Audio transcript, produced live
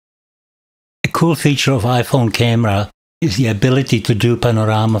cool feature of iPhone camera is the ability to do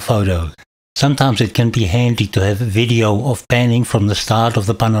panorama photos. Sometimes it can be handy to have a video of panning from the start of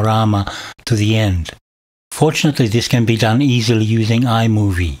the panorama to the end. Fortunately, this can be done easily using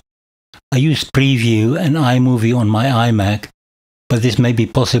iMovie. I use Preview and iMovie on my iMac, but this may be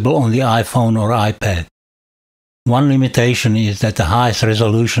possible on the iPhone or iPad. One limitation is that the highest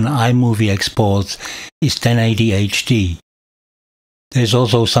resolution iMovie exports is 1080 HD. There's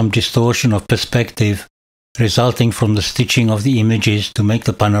also some distortion of perspective resulting from the stitching of the images to make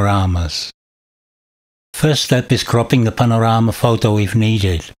the panoramas. First step is cropping the panorama photo if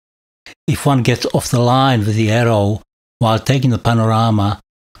needed. If one gets off the line with the arrow while taking the panorama,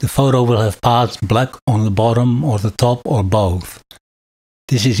 the photo will have parts black on the bottom or the top or both.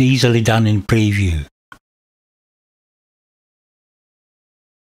 This is easily done in Preview.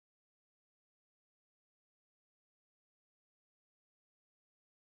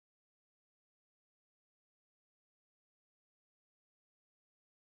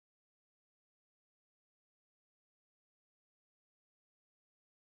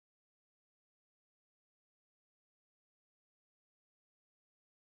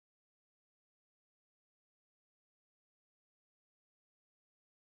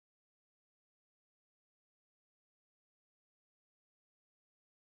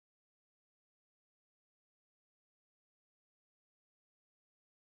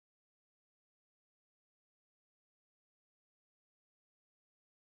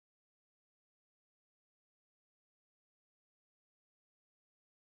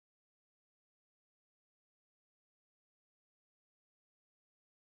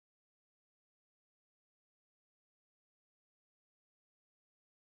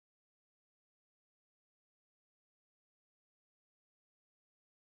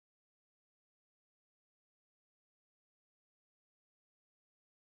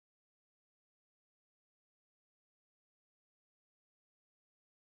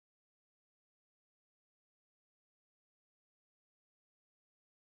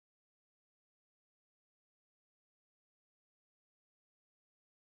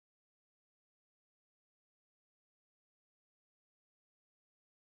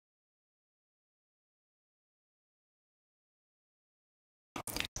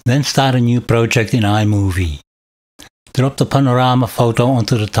 Then start a new project in iMovie. Drop the panorama photo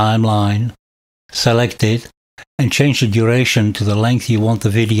onto the timeline, select it, and change the duration to the length you want the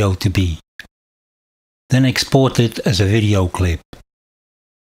video to be. Then export it as a video clip.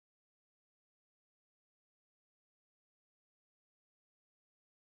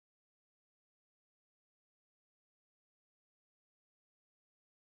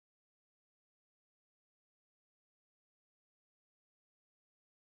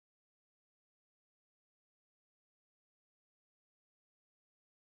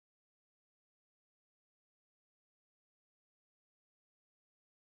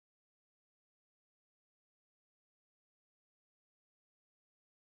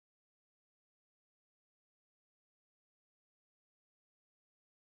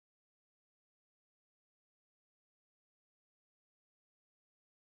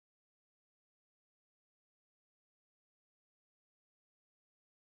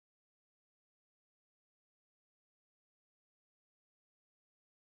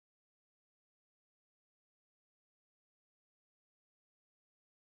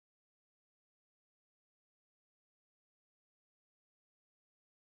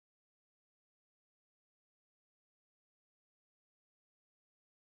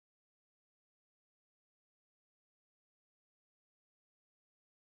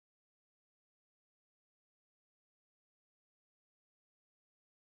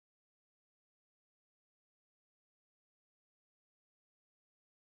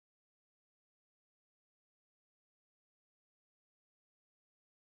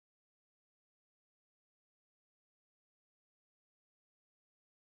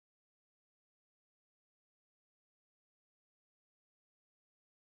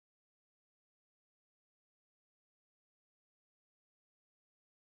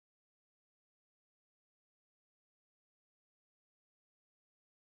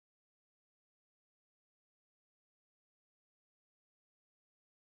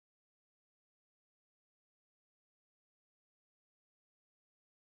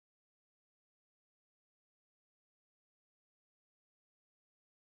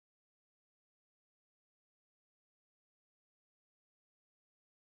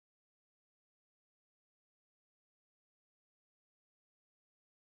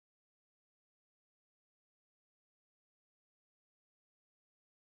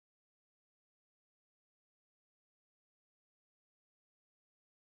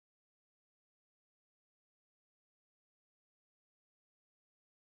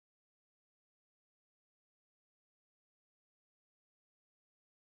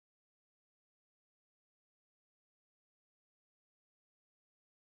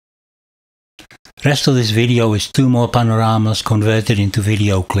 Rest of this video is 2 more panoramas converted into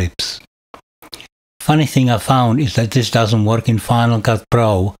video clips. Funny thing I found is that this doesn't work in Final Cut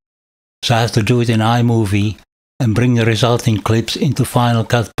Pro, so I have to do it in iMovie and bring the resulting clips into Final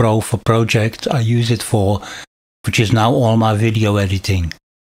Cut Pro for projects I use it for, which is now all my video editing.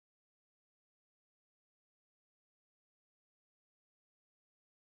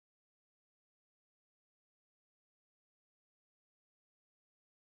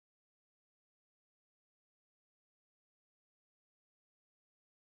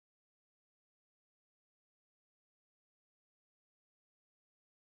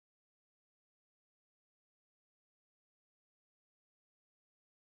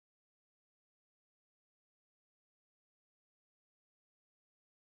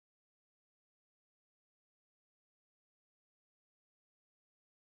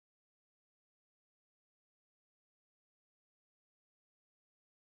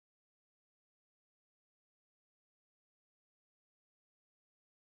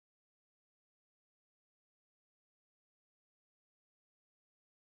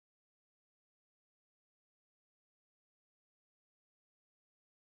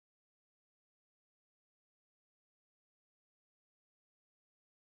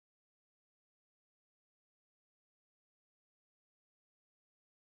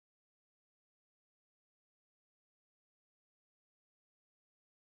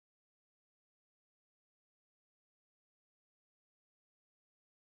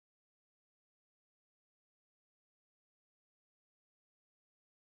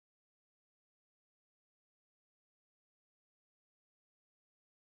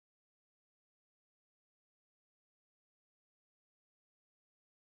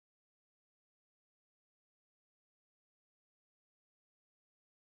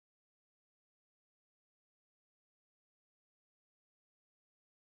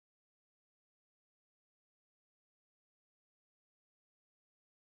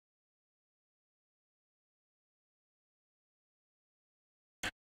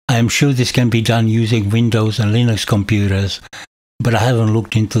 I am sure this can be done using Windows and Linux computers, but I haven't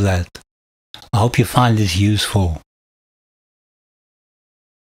looked into that. I hope you find this useful.